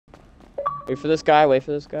Wait for this guy, wait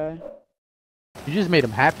for this guy. You just made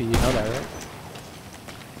him happy, you know that, right?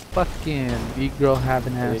 Fucking big girl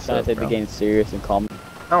having ass. He's trying to take the game serious and calm.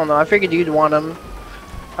 I don't know, I figured you'd want him.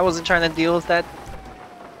 I wasn't trying to deal with that.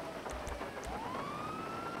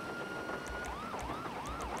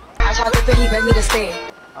 I tried to he begged me to stay.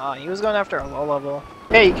 He was going after a low level.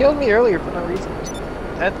 Hey, he killed me earlier for no reason.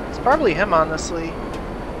 That's probably him, honestly.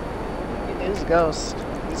 He is Ghost.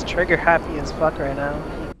 He's trigger happy as fuck right now.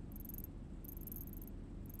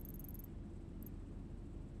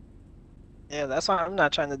 Yeah, that's why I'm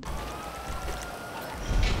not trying to.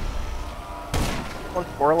 1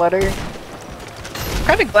 4-letter. I'm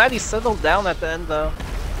kind of glad he settled down at the end, though.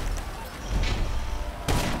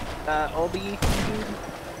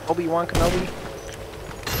 Obi-Wan Kenobi.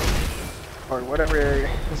 Or whatever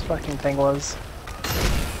his fucking thing was.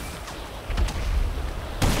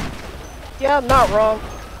 Yeah, I'm not wrong.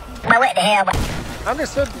 Now what the hell?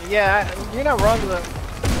 Understood. Yeah, you're not wrong though.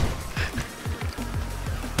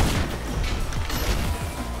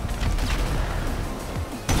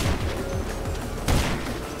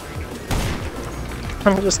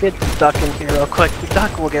 Let me just get the duck in here real quick. The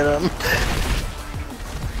duck will get him. I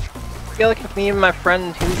feel like if me and my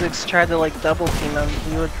friend Huzix tried to like double team him,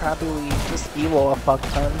 he would probably just elo a fuck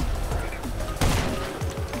ton.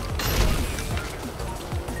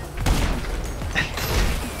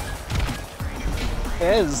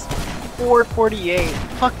 It is 448.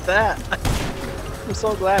 Fuck that. I'm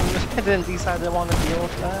so glad I didn't decide I want to deal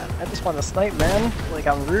with that. I just want to snipe, man. Like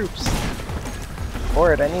on roofs.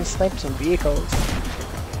 Bored. I need snipes and vehicles.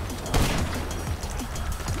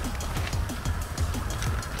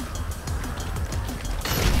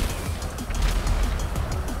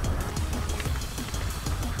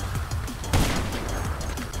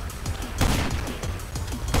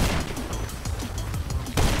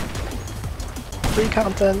 Free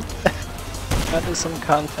content. That is some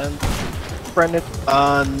content. Brendan.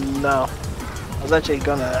 No. I was actually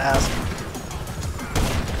gonna ask.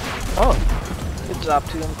 Oh. Good job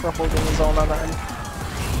to him for holding his own on that end.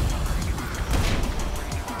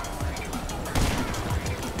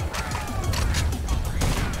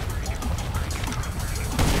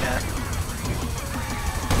 Yeah.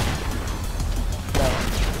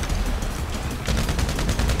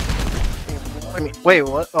 No. I mean, wait,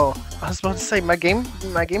 what? Oh. I was about to say, my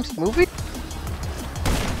game's moving?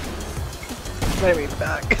 Let me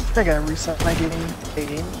back. I gotta reset my game.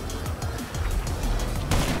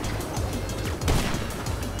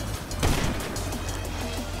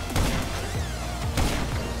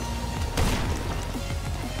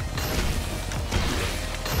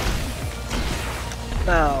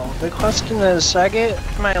 Now, the question is, should I get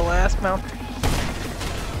my last mount?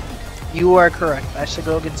 You are correct. I should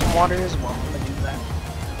go get some water as well. I'm gonna do that.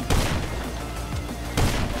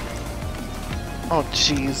 Oh,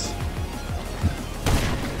 jeez.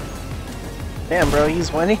 Damn, bro,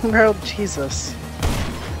 he's winning, bro? Jesus.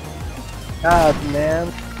 God,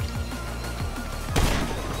 man.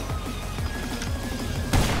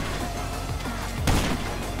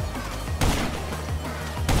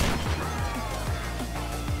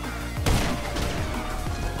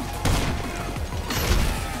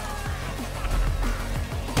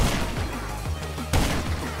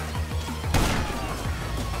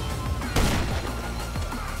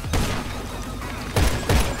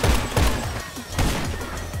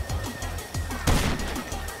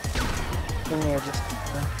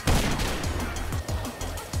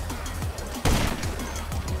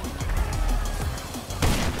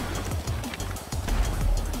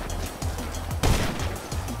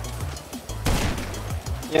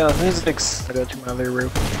 Yeah, who's next? I go to my other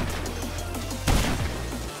roof.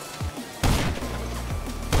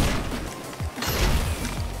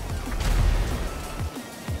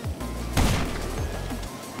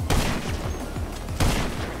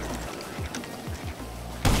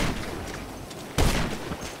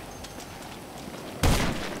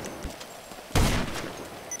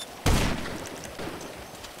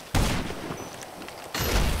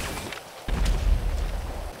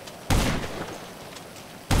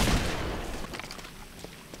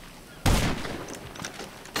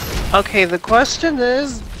 Okay, the question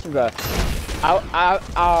is, you gotta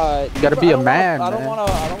be a man. I don't wanna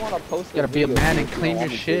post. You gotta be a man and claim your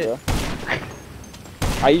shit.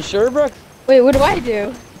 Are you sure, Brooke? Wait, what do I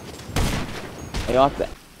do? You want that?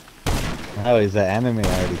 Oh, he's an enemy.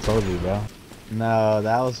 I already told you, bro. No,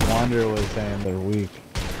 that was Wander was saying they're weak.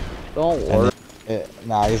 Don't worry.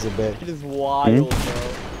 Nah, he's a bitch. He is wild, bro.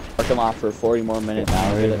 Fuck him off for 40 more minutes.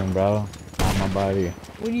 Not even, bro. On my body.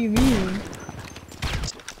 What do you mean?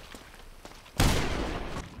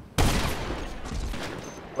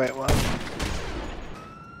 wait, what?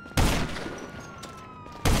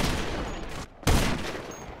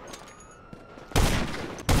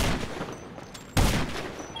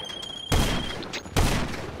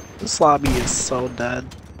 This lobby is so dead.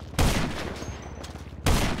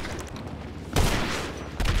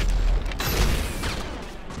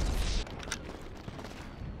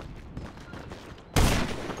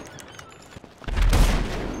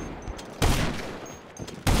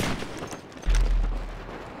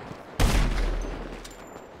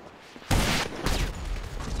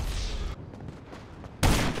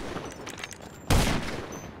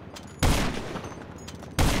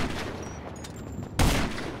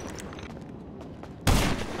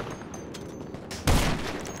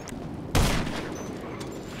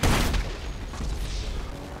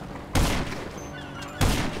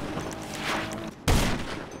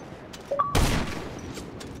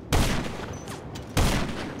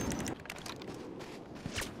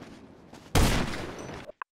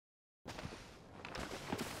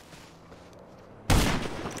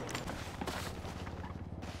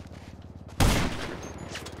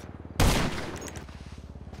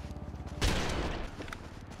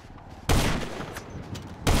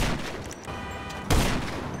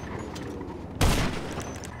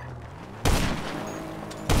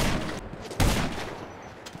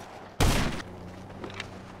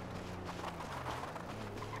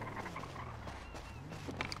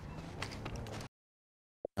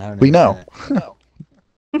 I don't We know. understand.